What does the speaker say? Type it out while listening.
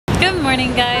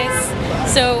morning,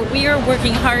 guys. So we are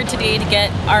working hard today to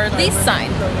get our lease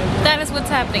signed. That is what's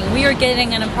happening. We are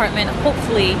getting an apartment,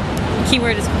 hopefully,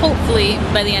 keyword is hopefully,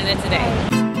 by the end of today.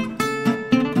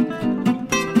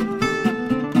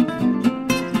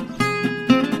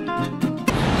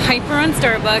 Hyper on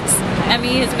Starbucks.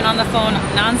 Emmy has been on the phone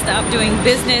non-stop doing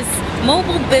business,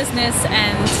 mobile business,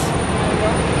 and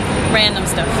random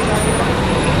stuff.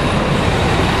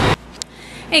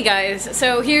 Hey guys,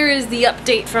 so here is the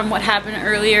update from what happened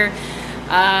earlier.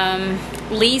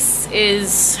 Lease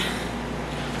is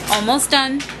almost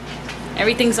done.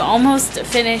 Everything's almost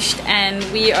finished, and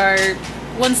we are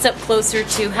one step closer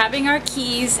to having our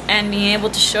keys and being able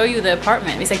to show you the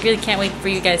apartment, because I really can't wait for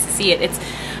you guys to see it. It's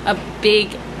a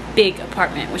big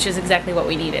apartment, which is exactly what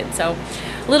we needed. So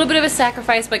a little bit of a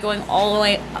sacrifice by going all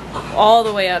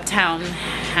the way uptown,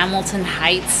 Hamilton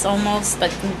Heights almost. I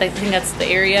think that's the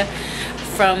area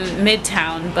from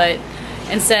Midtown, but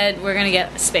instead we're gonna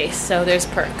get space, so there's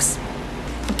perks.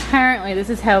 Apparently this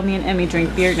is how me and Emmy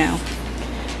drink beer now.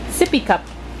 Sippy cup.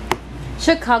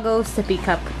 Chicago sippy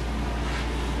cup.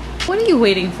 What are you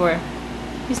waiting for?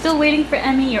 You're still waiting for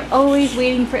Emmy? You're always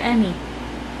waiting for Emmy.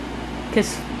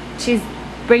 Because she's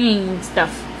bringing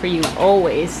stuff for you,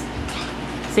 always.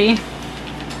 See?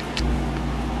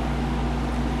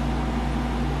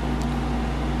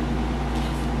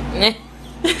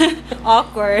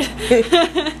 Awkward.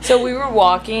 So we were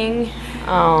walking.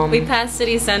 We passed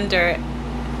City Center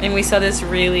and we saw this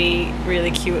really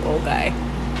cute old guy.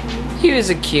 He was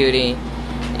a cutie.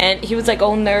 And he was like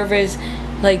all nervous,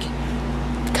 like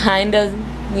kind of,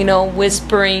 you know,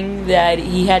 whispering that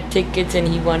he had tickets and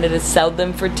he wanted to sell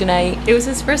them for tonight. It was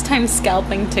his first time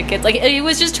scalping tickets. Like, he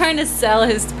was just trying to sell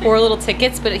his poor little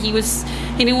tickets, but he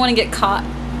didn't want to get caught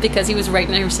because he was right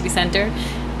near City Center.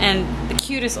 And the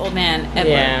cutest old man ever.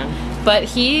 Yeah. But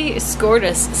he scored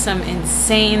us some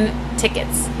insane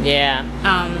tickets. Yeah.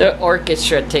 The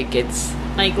orchestra tickets.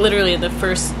 Like literally the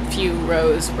first few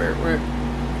rows were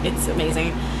it's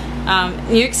amazing.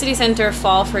 New York City Center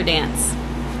Fall for Dance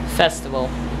Festival.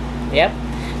 Yep.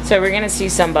 So we're gonna see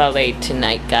some ballet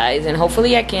tonight, guys, and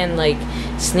hopefully I can like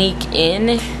sneak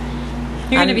in.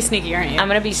 You're gonna be sneaky, aren't you? I'm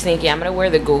gonna be sneaky. I'm gonna wear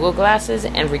the Google glasses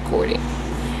and record it.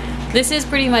 This is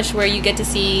pretty much where you get to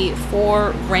see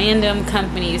 4 random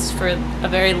companies for a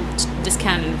very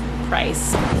discounted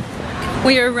price.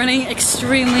 We are running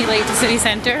extremely late to City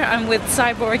Center. I'm with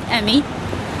Cyborg Emmy,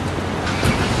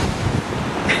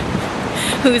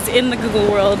 who's in the Google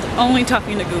world, only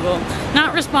talking to Google,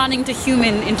 not responding to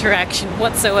human interaction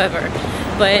whatsoever.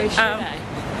 But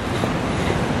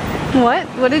what?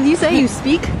 What did you say? You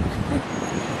speak?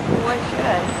 Why should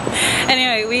I?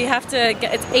 Anyway, we have to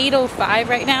get, it's 8:05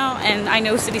 right now, and I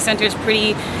know City Center is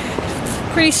pretty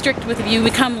strict with if you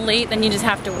become late, then you just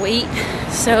have to wait.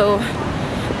 So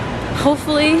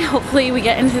hopefully we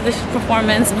get into this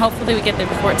performance, and hopefully we get there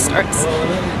before it starts,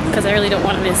 because I really don't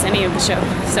want to miss any of the show.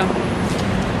 So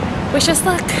wish us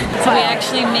luck. So we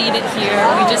actually made it here.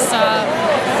 We just saw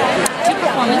 2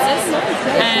 performances,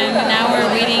 and now we're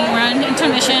waiting. We're on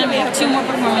intermission. We have 2 more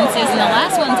performances, and the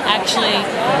last one's actually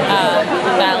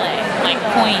ballet, like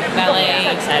point ballet.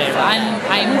 I'm excited about that.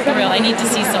 I'm thrilled. I need to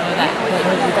see some of that.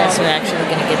 So we're actually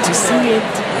gonna get to see it.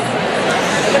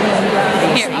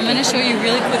 Here, I'm gonna show you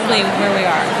really quickly where we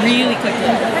are. Really quickly.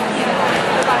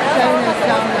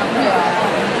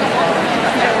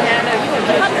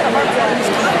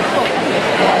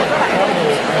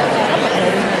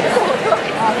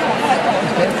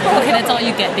 Okay, that's all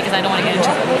you get because I don't want to get in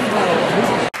trouble.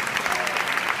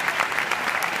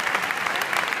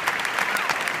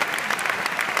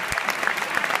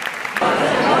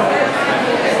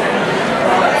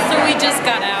 So we just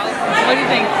got out. What do you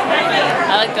think?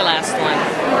 I like the last one.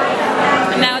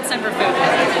 And now it's time for food.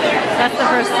 That's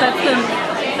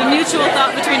the mutual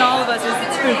thought between all of us is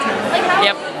it's food time.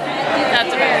 Yep.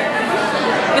 That's okay.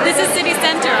 But this is City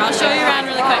Center. I'll show you around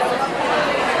really quick.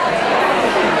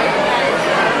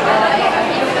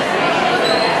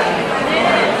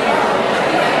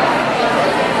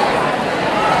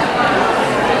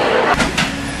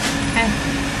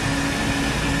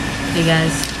 Hey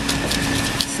guys,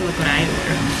 so look what I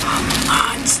ordered. A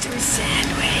monster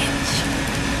sandwich.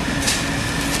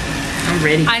 I'm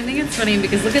ready. I think it's funny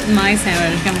because look at my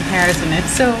sandwich in comparison.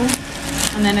 It's so,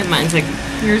 and then mine's like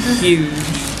yours is huge.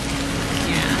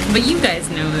 Yeah, but you guys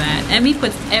know that. Emmy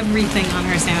puts everything on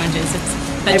her sandwiches. It's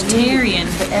vegetarian,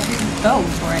 but go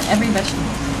for it. Every vegetable.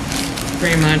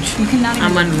 Pretty much. You cannot even.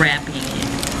 I'm unwrapping it.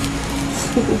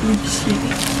 Holy shit!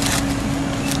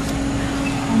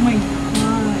 Oh my god.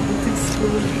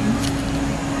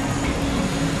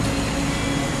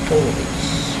 Holy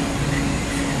shit.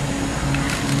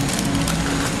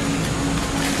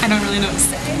 don't really know what to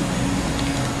say.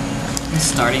 I'm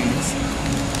starting this.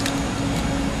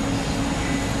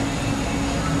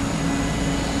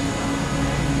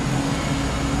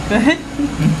 Good?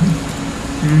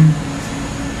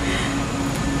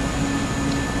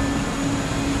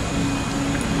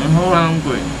 I'm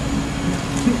hungry.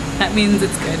 That means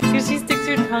it's good. Because she sticks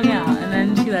her tongue out and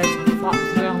then she like flops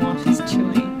it